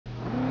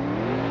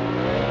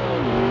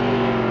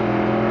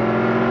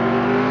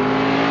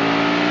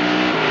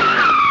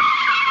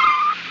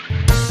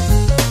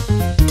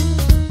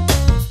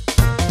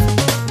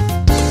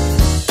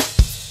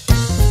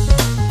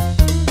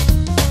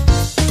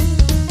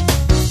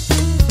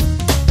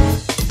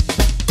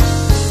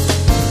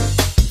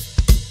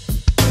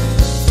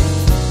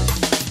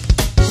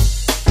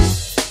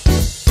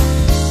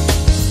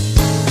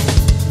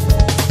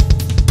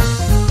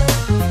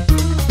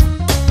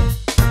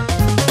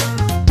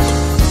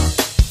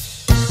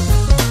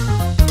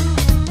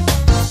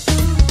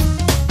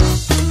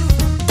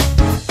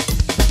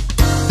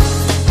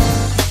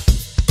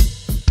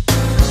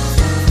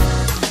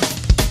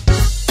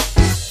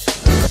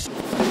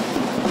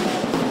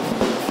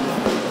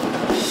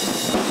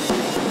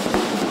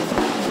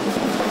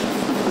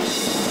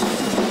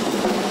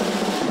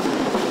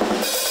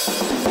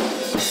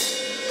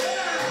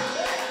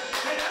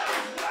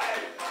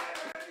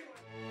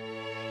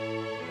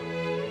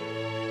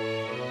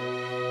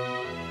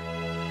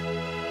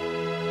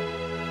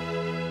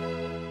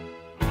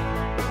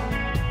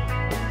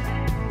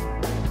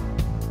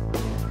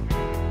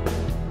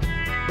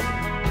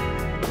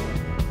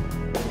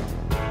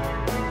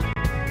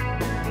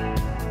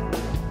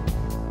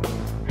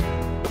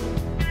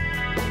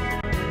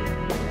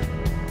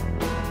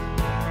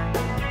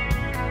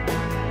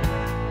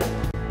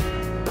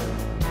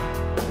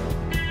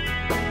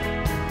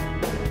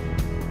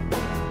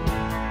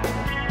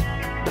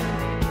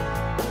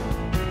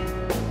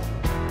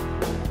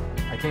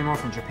came home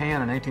from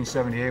Japan in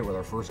 1978 with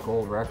our first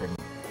gold record.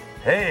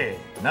 Hey,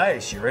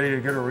 nice. You ready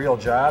to get a real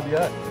job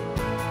yet?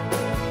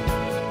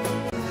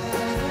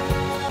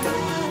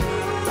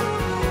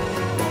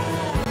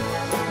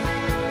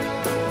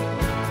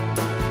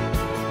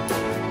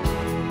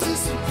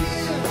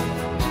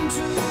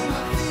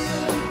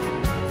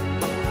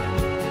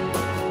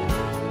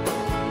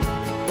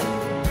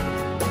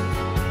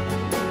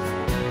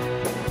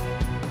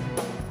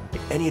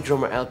 Any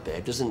drummer out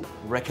there doesn't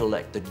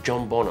recollect that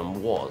John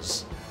Bonham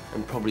was,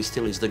 and probably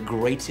still is, the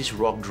greatest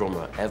rock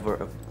drummer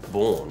ever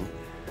born,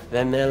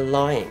 then they're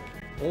lying.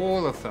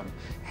 All of them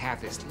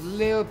have this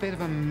little bit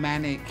of a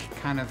manic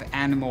kind of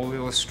animal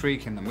little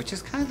streak in them, which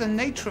is kind of the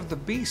nature of the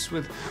beast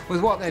with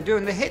what they're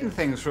doing. They're hitting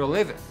things for a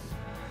living.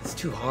 It's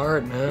too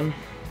hard, man.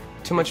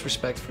 Too much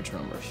respect for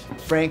drummers.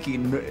 Frankie,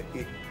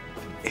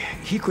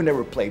 he could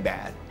never play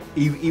bad.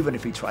 Even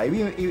if he tried.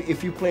 Even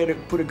if you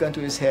put a gun to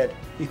his head,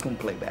 he couldn't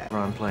play bad.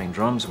 I'm playing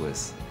drums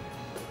with,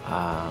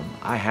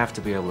 I have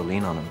to be able to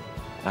lean on them.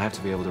 I have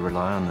to be able to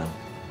rely on them.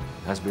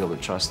 I have to be able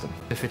to trust them.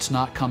 If it's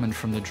not coming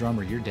from the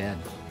drummer, you're dead.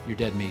 You're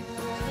dead meat.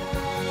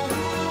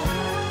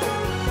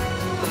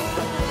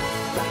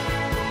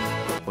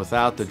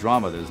 Without the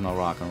drummer, there's no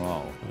rock and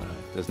roll.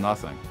 There's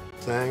nothing.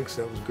 Thanks,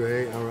 that was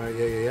great. All right,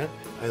 yeah.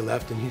 I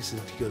left and he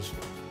goes,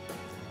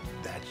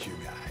 that's your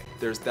guy.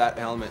 There's that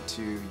element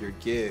to your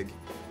gig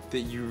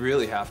that you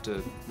really have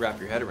to wrap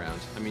your head around.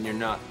 I mean, you're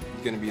not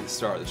going to be the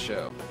star of the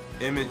show.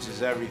 Image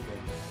is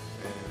everything,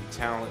 and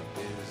talent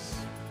is...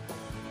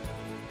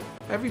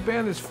 Every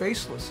band is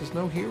faceless. There's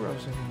no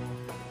heroes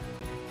anymore.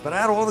 But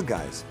out of all the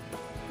guys,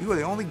 you were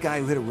the only guy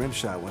who hit a rim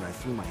shot when I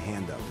threw my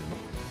hand up. And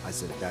I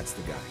said, that's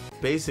the guy.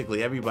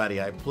 Basically,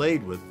 everybody I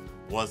played with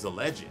was a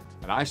legend.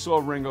 And I saw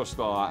Ringo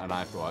Starr, and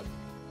I thought,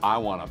 I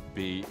want to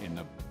be in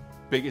the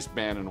biggest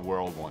band in the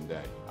world one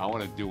day. I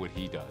want to do what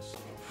he does.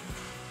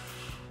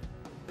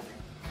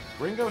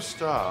 Ringo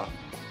Starr,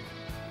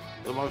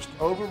 the most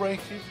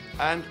overrated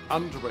and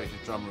underrated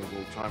drummer of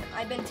all time.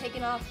 I've been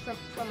taken off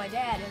from my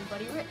dad and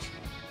Buddy Rich.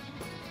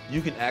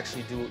 You can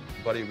actually do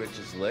Buddy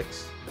Rich's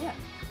licks? Yeah.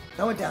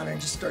 I went down there and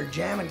just started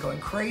jamming,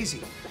 going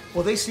crazy.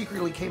 Well, they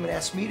secretly came and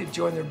asked me to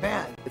join their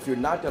band. If you're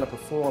not going to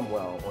perform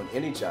well on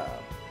any job,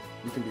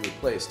 you can be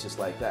replaced just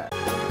like that.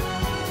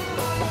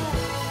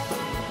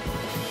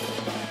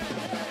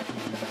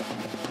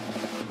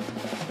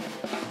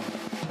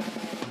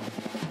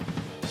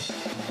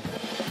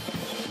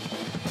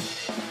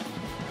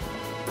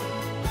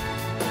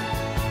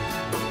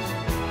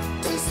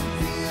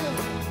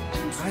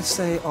 I'd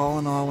say, all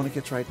in all, when it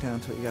gets right down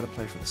to it, you got to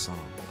play for the song,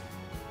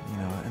 you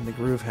know, and the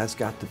groove has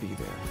got to be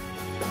there.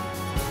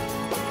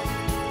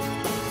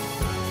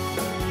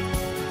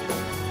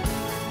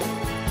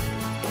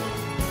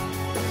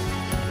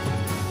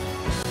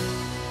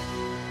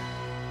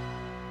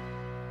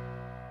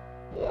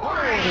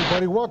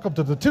 Everybody, welcome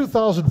to the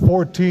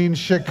 2014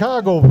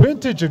 Chicago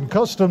Vintage and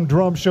Custom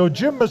Drum Show.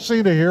 Jim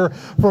Messina here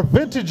for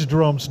Vintage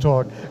Drums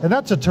Talk. And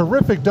that's a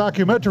terrific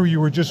documentary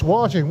you were just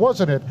watching,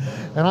 wasn't it?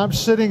 And I'm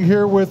sitting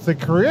here with the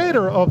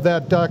creator of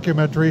that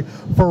documentary,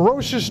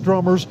 Ferocious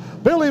Drummers,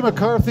 Billy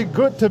McCarthy.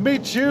 Good to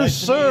meet you,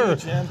 sir.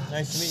 Nice to meet you, Jim.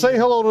 Nice to meet you. Say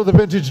hello to the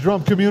vintage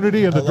drum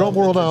community and the drum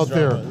world out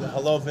there.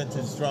 Hello,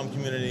 vintage drum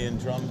community and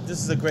drum. This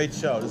is a great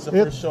show. This is the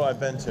first show I've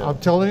been to. I'm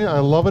telling you,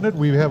 I'm loving it.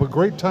 We have a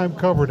great time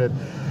covering it.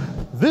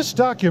 This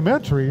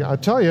documentary, I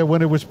tell you,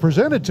 when it was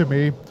presented to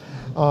me,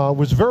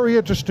 was very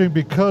interesting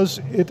because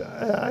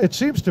it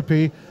seems to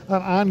be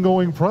an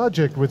ongoing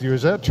project with you.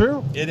 Is that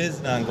true? It is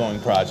an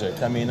ongoing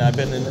project. I mean, I've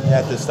been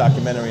at this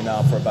documentary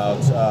now for about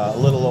a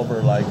little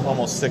over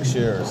almost 6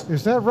 years.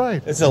 Is that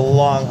right? It's a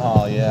long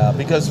haul, yeah.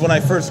 Because when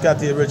I first got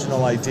the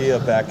original idea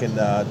back in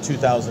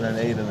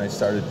 2008 and I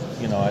started,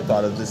 I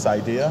thought of this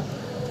idea.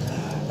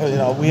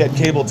 We had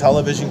cable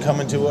television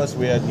coming to us.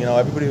 We had,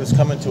 everybody was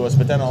coming to us,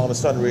 but then all of a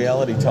sudden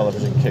reality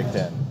television kicked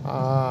in.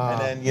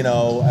 And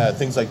then,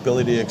 things like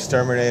Billy the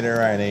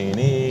Exterminator and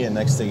A&E, and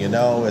next thing you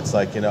know, it's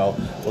like, well,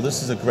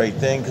 this is a great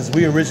thing, because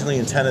we originally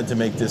intended to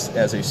make this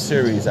as a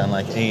series on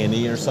like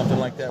A&E or something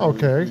like that.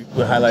 Okay.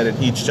 We highlighted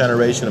each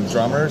generation of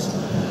drummers.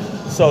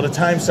 So the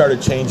time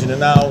started changing, and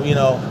now,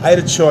 I had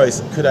a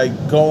choice. Could I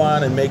go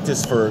on and make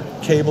this for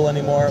cable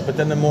anymore? But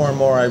then the more and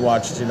more I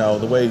watched,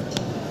 the way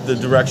the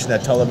direction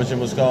that television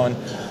was going,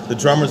 the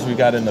drummers we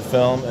got in the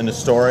film and the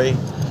story,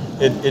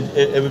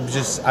 it was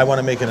just, I want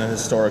to make it an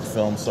historic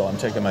film, so I'm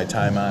taking my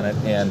time on it,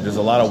 and there's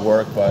a lot of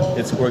work, but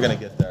we're going to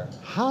get there.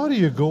 How do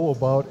you go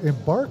about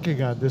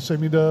embarking on this? I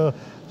mean,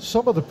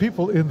 some of the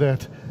people in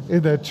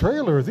that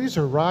trailer, these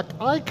are rock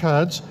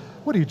icons.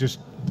 What do you just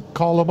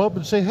call them up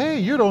and say, hey,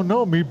 you don't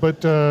know me,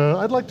 but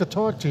I'd like to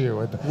talk to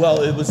you?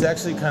 Well, it was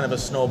actually kind of a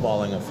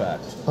snowballing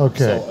effect.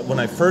 Okay. So when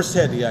I first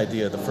had the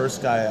idea, the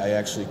first guy I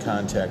actually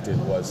contacted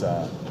was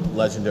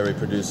legendary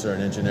producer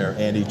and engineer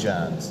Andy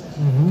Johns.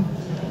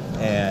 Mm-hmm.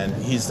 And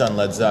he's done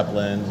Led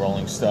Zeppelin,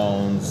 Rolling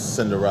Stones,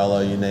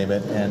 Cinderella, you name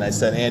it. And I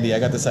said, Andy, I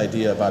got this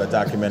idea about a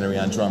documentary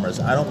on drummers.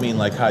 I don't mean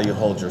like how you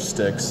hold your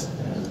sticks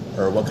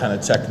or what kind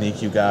of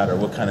technique you got or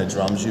what kind of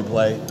drums you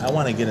play. I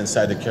want to get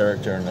inside the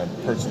character and the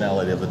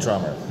personality of the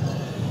drummer.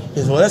 He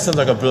said, well, that sounds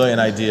like a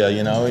brilliant idea,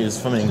 you know. He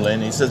was from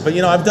England. He says, but,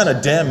 you know, I've done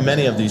a damn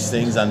many of these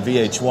things on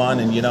VH1,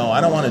 and, you know, I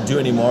don't want to do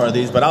any more of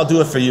these, but I'll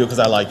do it for you because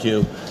I like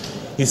you.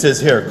 He says,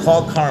 here,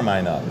 call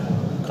Carmine up.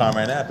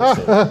 Carmine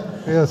Appice.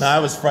 Yes. Now, I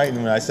was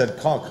frightened when I said,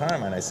 call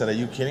Carmine. I said, are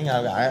you kidding?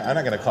 I'm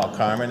not going to call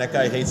Carmine. That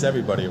guy hates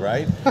everybody,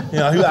 right? You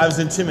know, I was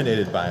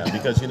intimidated by him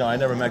because, you know, I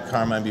never met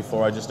Carmine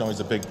before. I just know he's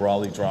a big,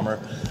 brawly drummer.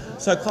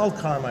 So I called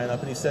Carmine up,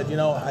 and he said, you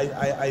know,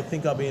 I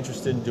think I'll be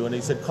interested in doing it.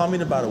 He said, call me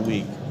in about a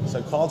week. So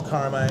I called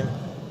Carmine.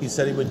 He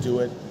said he would do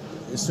it.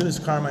 As soon as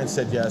Carmine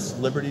said yes,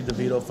 Liberty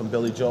DeVito from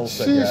Billy Joel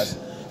said yes.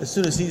 As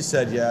soon as he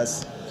said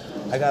yes,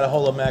 I got a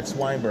hold of Max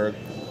Weinberg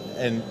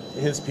and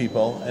his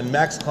people, and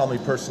Max called me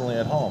personally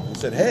at home. He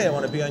said, hey, I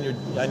want to be on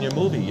your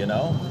movie, you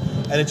know?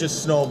 And it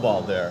just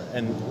snowballed there.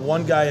 And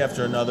one guy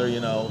after another, you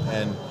know,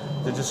 and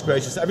they're just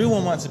gracious.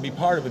 Everyone wants to be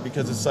part of it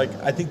because it's like,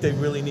 I think they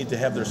really need to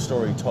have their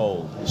story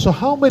told. So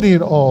how many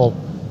in all,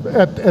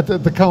 at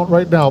the count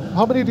right now,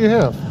 how many do you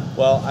have?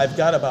 Well, I've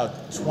got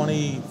about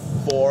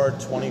 24,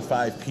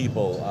 25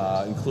 people,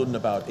 including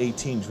about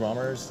 18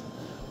 drummers.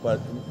 But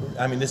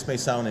I mean, this may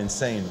sound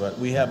insane, but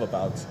I have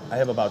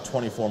about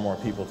 24 more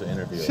people to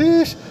interview.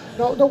 Sheesh.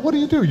 No, what do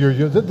you do?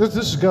 This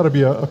has got to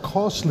be a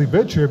costly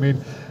venture. I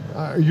mean,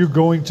 are you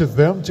going to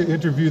them to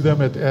interview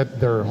them at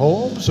their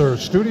homes or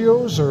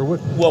studios or what?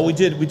 Well, we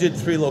did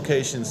 3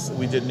 locations.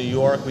 We did New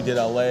York, we did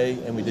LA,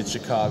 and we did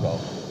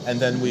Chicago. And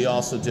then we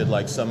also did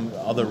like some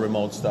other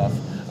remote stuff.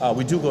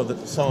 We do go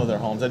to some of their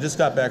homes. I just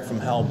got back from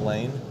Hal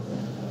Blaine.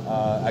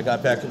 We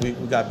got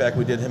back,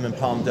 we did him in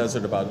Palm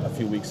Desert about a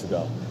few weeks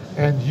ago.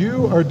 And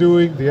you are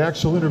doing the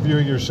actual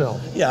interviewing yourself?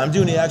 Yeah, I'm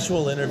doing the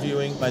actual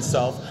interviewing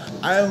myself.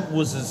 I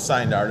was a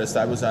signed artist.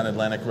 I was on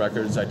Atlantic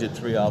Records. I did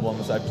 3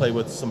 albums. I played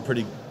with some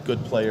pretty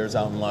good players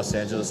out in Los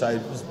Angeles. I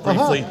was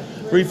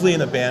briefly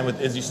in a band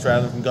with Izzy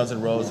Stradlin from Guns N'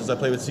 Roses. I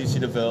played with CeCe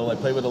DeVille. I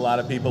played with a lot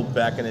of people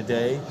back in the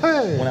day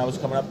when I was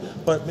coming up.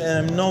 But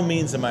in no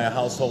means am I a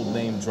household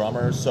name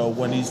drummer. So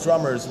when these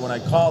drummers, when I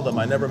called them,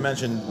 I never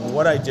mentioned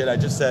what I did. I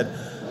just said,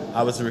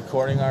 I was a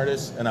recording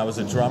artist and I was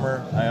a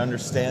drummer. I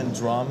understand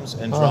drums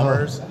and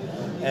drummers.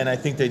 And I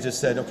think they just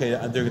said, okay,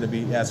 they're going to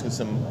be asking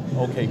some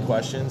okay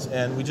questions.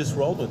 And we just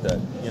rolled with it,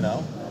 you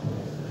know.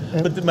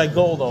 But my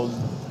goal, though,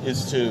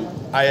 is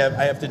I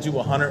have to do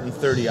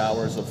 130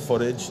 hours of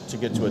footage to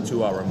get to a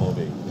 2-hour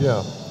movie.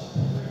 Yeah.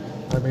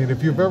 I mean,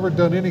 if you've ever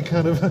done any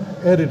kind of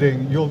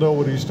editing, you'll know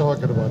what he's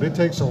talking about. It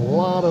takes a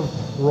lot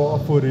of raw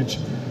footage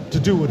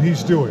to do what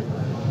he's doing.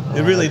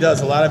 It really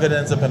does. A lot of it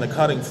ends up on the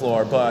cutting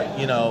floor, but,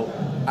 you know,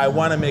 I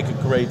want to make a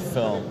great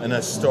film, an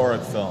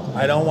historic film.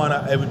 I don't want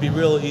to, it would be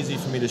real easy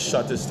for me to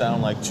shut this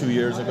down like 2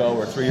 years ago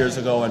or 3 years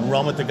ago and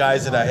run with the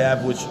guys that I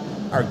have, which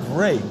are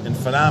great and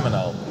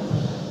phenomenal.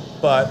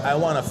 But I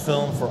want a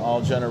film for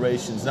all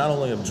generations, not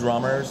only of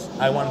drummers.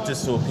 I want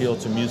this to appeal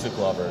to music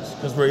lovers,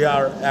 because we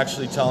are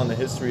actually telling the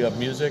history of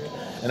music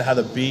and how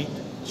the beat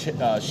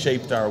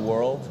shaped our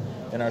world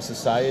and our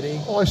society.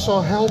 Oh, I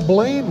saw Hal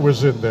Blaine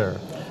was in there.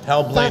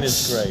 Hal Blaine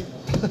is great.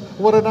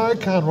 What an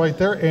icon right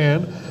there.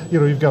 And, you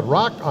know, you've got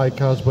rock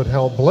icons, but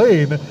Hal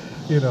Blaine,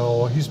 you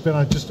know, he's been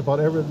on just about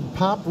every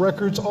pop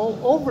records all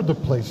over the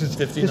place.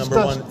 50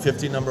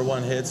 number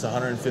one hits,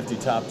 150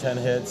 top 10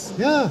 hits.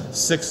 Yeah.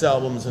 6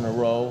 albums in a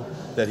row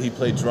that he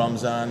played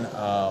drums on,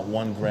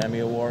 won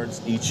Grammy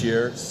Awards each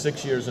year,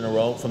 6 years in a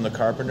row from the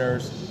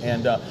Carpenters.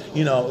 And,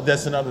 you know,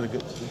 that's another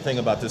good thing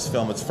about this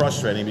film. It's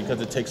frustrating because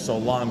it takes so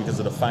long because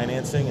of the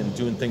financing and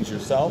doing things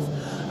yourself.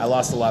 I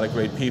lost a lot of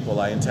great people.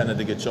 I intended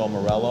to get Joe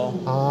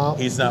Morello.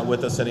 He's not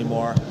with us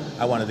anymore.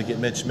 I wanted to get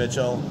Mitch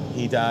Mitchell.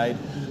 He died.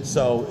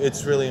 So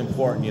it's really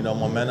important. You know,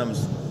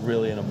 momentum's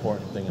really an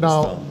important thing in this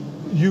film.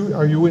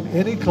 Are you in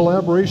any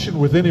collaboration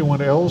with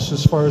anyone else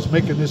as far as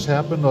making this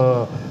happen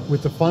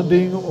with the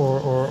funding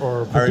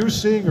or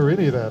producing or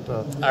any of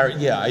that?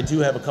 Yeah, I do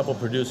have a couple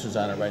producers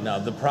on it right now.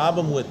 The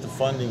problem with the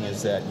funding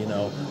is that, you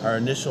know, our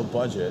initial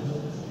budget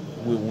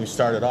when we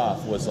started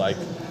off was like,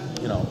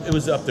 you know, it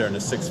was up there in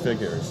the 6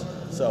 figures.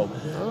 So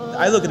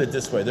I look at it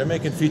this way. They're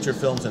making feature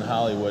films in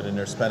Hollywood and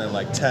they're spending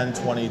like 10,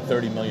 20,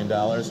 30 $million.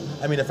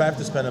 I mean, if I have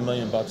to spend $1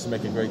 million to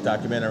make a great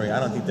documentary, I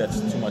don't think that's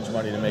too much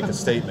money to make a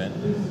statement.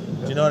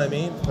 Do you know what I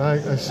mean?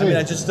 I see. I mean,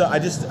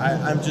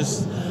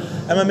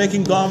 am I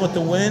making Gone with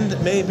the Wind?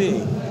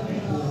 Maybe.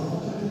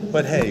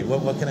 But hey,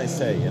 what can I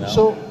say, you know?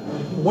 So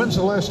when's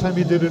the last time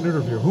you did an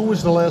interview? Who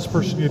was the last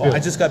person you did? I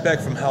just got back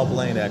from Hal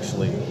Blaine,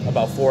 actually,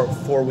 about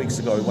four weeks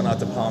ago. We went out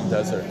to Palm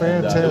Desert.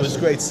 Fantastic. And, it was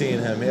great seeing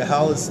him.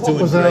 Hal is doing great.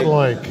 What was that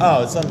like?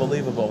 Oh, it's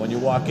unbelievable when you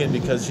walk in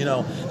because, you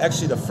know,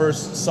 actually the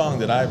first song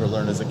that I ever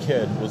learned as a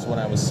kid was when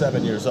I was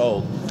 7 years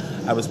old.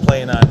 I was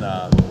playing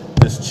on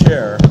this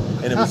chair,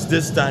 and it was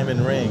This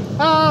Diamond Ring.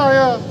 Oh,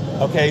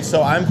 yeah. Okay,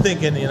 so I'm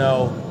thinking, you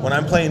know, when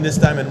I'm playing This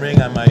Diamond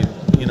Ring on my,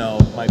 you know,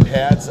 my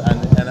pads,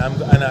 and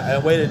I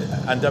waited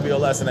on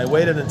WLS, and I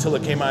waited until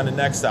it came on the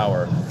next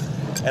hour.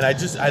 And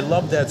I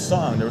loved that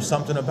song. There was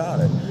something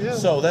about it. Yeah.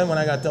 So then when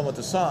I got done with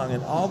the song,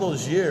 in all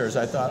those years,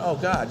 I thought, oh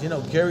God, you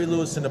know, Gary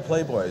Lewis and the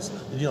Playboys,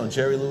 you know,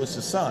 Jerry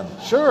Lewis's son.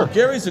 Sure. Well,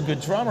 Gary's a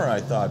good drummer, I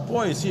thought.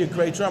 Boy, is he a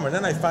great drummer. And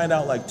then I find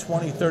out like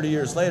 20, 30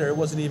 years later, it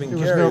wasn't even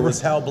Gary, it was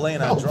Hal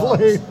Blaine on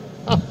drums.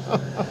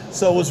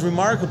 So it was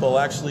remarkable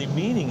actually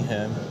meeting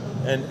him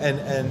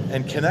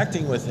and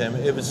connecting with him.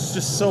 It was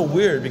just so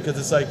weird because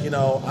it's like, you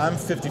know, I'm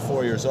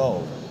 54 years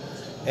old.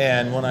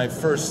 And when I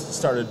first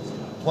started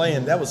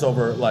playing, that was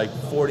over like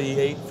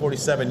 48,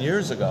 47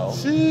 years ago.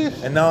 See?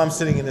 And now I'm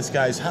sitting in this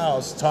guy's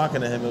house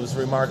talking to him. It was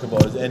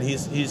remarkable. And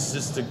he's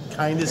just the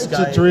kindest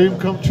guy. It's a dream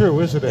come true,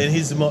 isn't it? And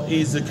he's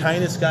the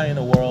kindest guy in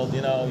the world.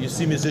 You know, you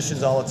see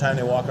musicians all the time.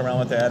 They walk around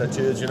with the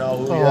attitudes, you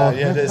know,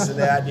 yeah, this and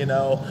that, you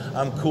know,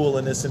 I'm cool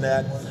and this and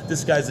that.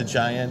 This guy's a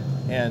giant,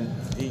 and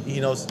he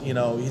knows, you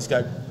know,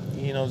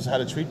 he knows how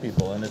to treat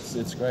people, and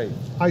it's great.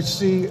 I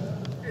see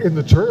in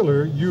the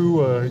trailer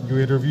you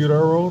interviewed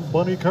our own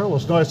Bunny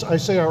Carlos. No, I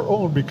say our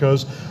own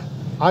because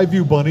I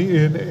view Bunny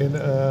in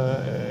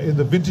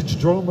the vintage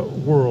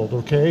drum world.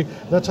 Okay,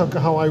 that's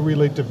how I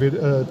relate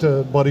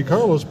to Bunny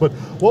Carlos. But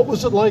what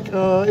was it like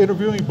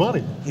interviewing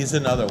Bunny? He's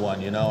another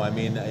one, you know. I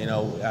mean,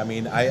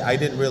 I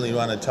didn't really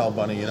want to tell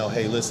Bunny, you know,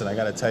 hey, listen, I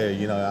got to tell you,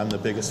 you know, I'm the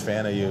biggest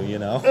fan of you, you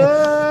know,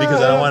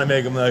 because I don't want to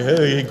make him like,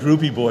 hey,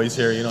 groupie boys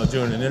here, you know,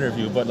 doing an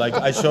interview. But like,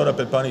 I showed up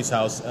at Bunny's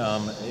house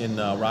in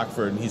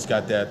Rockford, and he's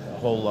got that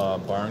whole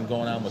barn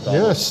going on with all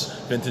those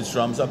vintage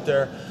drums up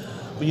there.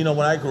 But you know,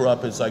 when I grew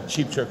up, it's like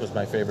Cheap Trick was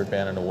my favorite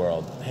band in the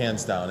world,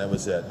 hands down. That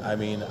was it. I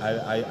mean,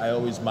 I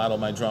always modeled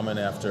my drumming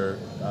after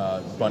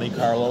Bunny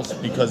Carlos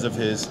because of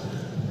his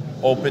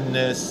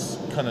openness,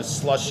 kind of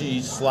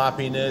slushy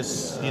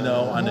sloppiness, you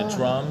know, on the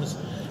drums,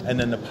 and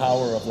then the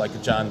power of like a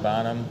John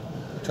Bonham.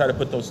 Try to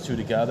put those two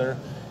together.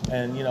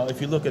 And you know, if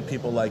you look at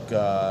people like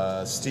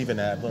Steven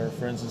Adler,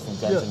 for instance, from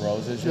Guns N'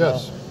 Roses, you know,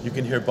 you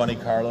can hear Bunny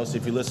Carlos.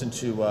 If you listen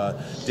to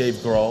Dave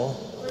Grohl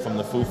from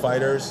the Foo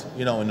Fighters,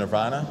 you know, in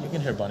Nirvana, you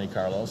can hear Bunny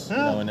Carlos, you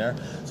know, in there.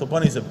 So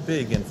Bunny's a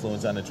big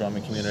influence on the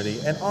drumming community,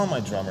 and all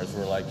my drummers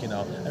were like, you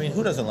know, I mean,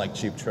 who doesn't like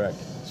Cheap Trick?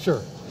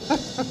 Sure.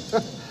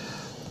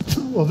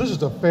 Well, this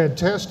is a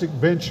fantastic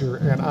venture,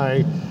 and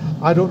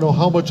I don't know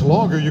how much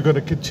longer you're going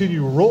to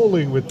continue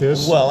rolling with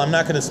this. Well, I'm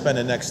not going to spend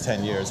the next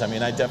 10 years. I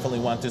mean, I definitely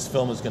want this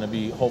film is going to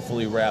be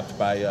hopefully wrapped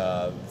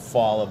by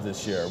fall of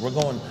this year.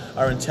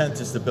 Our intent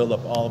is to build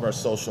up all of our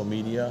social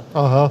media,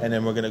 and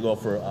then we're going to go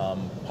for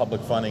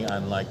public funding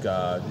on like,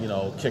 you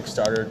know,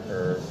 Kickstarter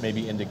or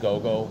maybe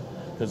Indiegogo.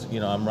 Because,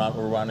 you know,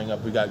 we're rounding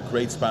up. We got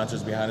great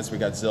sponsors behind us. We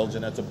got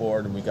Zildjian at the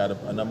board, and we got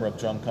a number of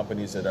drum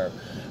companies that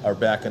are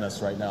backing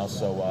us right now.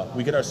 So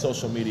we get our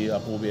social media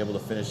up, we'll be able to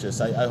finish this.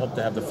 I hope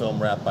to have the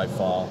film wrapped by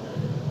fall.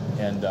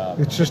 And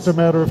it's just a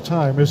matter of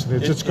time, isn't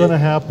it? It's going to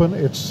happen.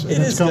 It's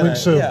coming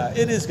soon. Yeah,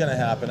 it is going to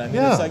happen. I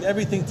mean, it's like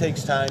everything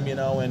takes time, you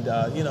know. And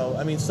you know,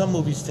 I mean, some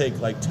movies take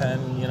like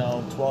 10, you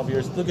know, 12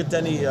 years. Look at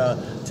Denny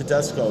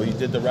Tedesco. He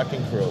did The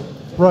Wrecking Crew.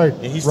 Right.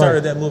 And he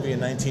started that movie in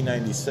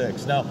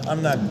 1996. Now,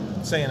 I'm not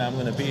saying I'm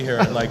going to be here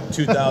in like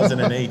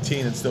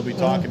 2018 and still be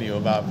talking to you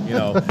about, you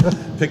know,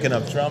 picking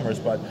up drummers.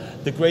 But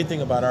the great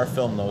thing about our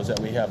film, though, is that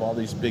we have all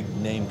these big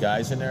name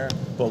guys in there,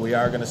 but we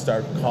are going to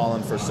start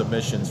calling for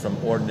submissions from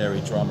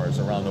ordinary drummers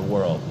around the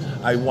world.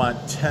 I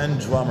want 10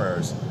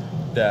 drummers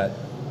that,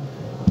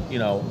 you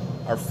know,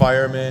 are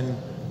firemen,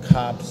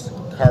 cops,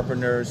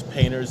 carpenters,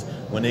 painters.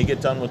 When they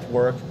get done with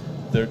work,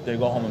 they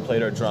go home and play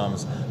their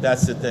drums.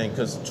 That's the thing,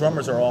 because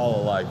drummers are all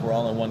alike. We're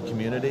all in one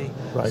community.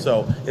 Right.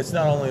 So it's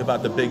not only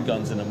about the big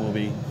guns in the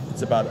movie,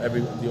 it's about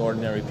the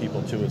ordinary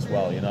people too as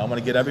well. You know, I'm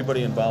going to get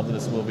everybody involved in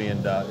this movie,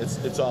 and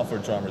it's all for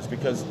drummers,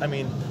 because, I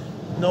mean,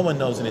 no one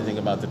knows anything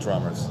about the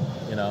drummers,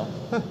 you know,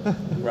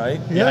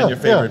 right? Yeah, your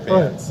favorite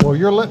bands. Right. Well,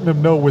 you're letting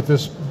them know with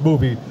this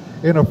movie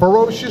in a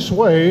ferocious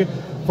way,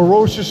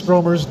 Ferocious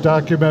Drummers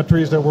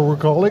documentary, is that what we're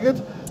calling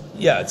it?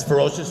 Yeah, it's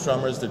Ferocious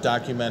Drummers, the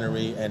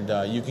documentary, and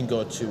you can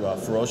go to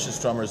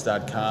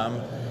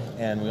ferociousdrummers.com,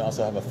 and we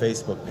also have a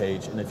Facebook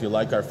page. And if you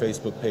like our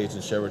Facebook page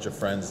and share with your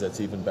friends,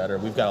 that's even better.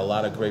 We've got a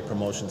lot of great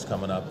promotions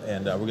coming up,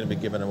 and we're going to be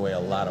giving away a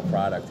lot of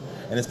product.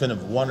 And it's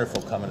been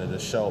wonderful coming to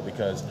this show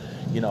because,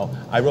 you know,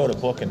 I wrote a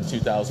book in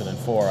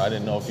 2004. I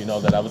didn't know if you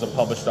know that. I was a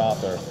published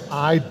author.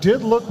 I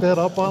did look that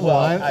up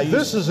online. Well,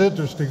 this is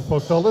interesting,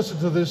 folks. Now listen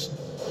to this.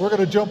 We're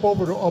going to jump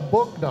over to a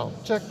book now.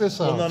 Check this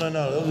out. Well,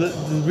 no.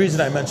 The reason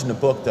I mentioned the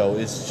book, though,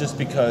 is just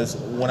because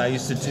when I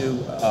used to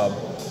do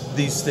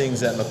these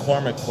things at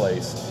McCormick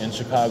Place in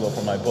Chicago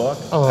for my book,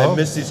 I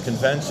miss these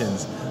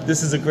conventions.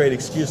 This is a great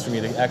excuse for me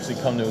to actually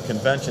come to a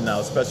convention now,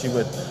 especially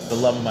with the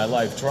love of my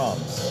life,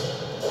 drums.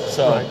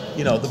 So,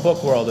 you know, the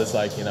book world is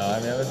like, you know, I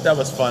mean, that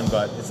was fun,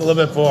 but it's a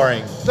little bit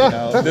boring. You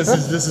know, this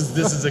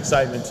is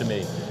excitement to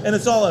me, and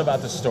it's all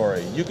about the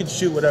story. You can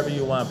shoot whatever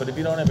you want, but if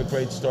you don't have a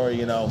great story,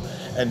 you know,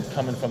 and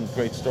coming from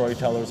great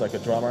storytellers like a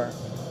drummer,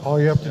 All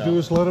you have to do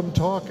is let them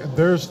talk, and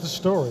there's the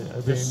story.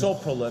 I They're mean, so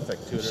prolific,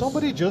 too.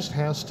 somebody just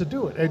has to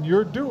do it, and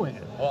you're doing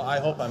it. Well, I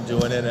hope I'm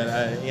doing it,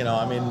 and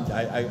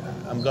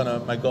I'm gonna.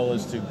 My goal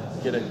is to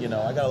get it.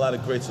 I got a lot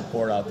of great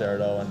support out there,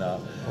 though,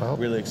 and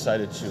really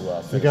excited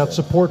to. You got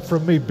support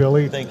from me,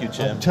 Billy. Thank you,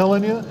 Jim. I'm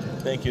telling you.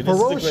 Thank you. This is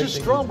the great Ferocious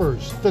thing.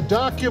 Drummers, the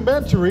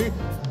documentary,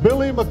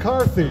 Billy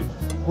McCarthy.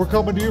 We're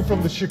coming to you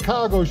from the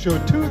Chicago Show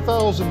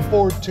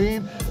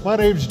 2014. My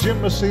name's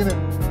Jim Messina.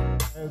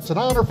 It's an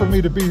honor for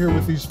me to be here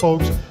with these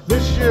folks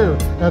this year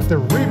at the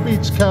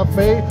Rebeats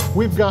Cafe.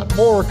 We've got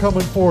more coming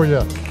for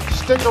you.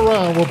 Stick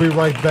around. We'll be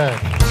right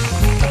back.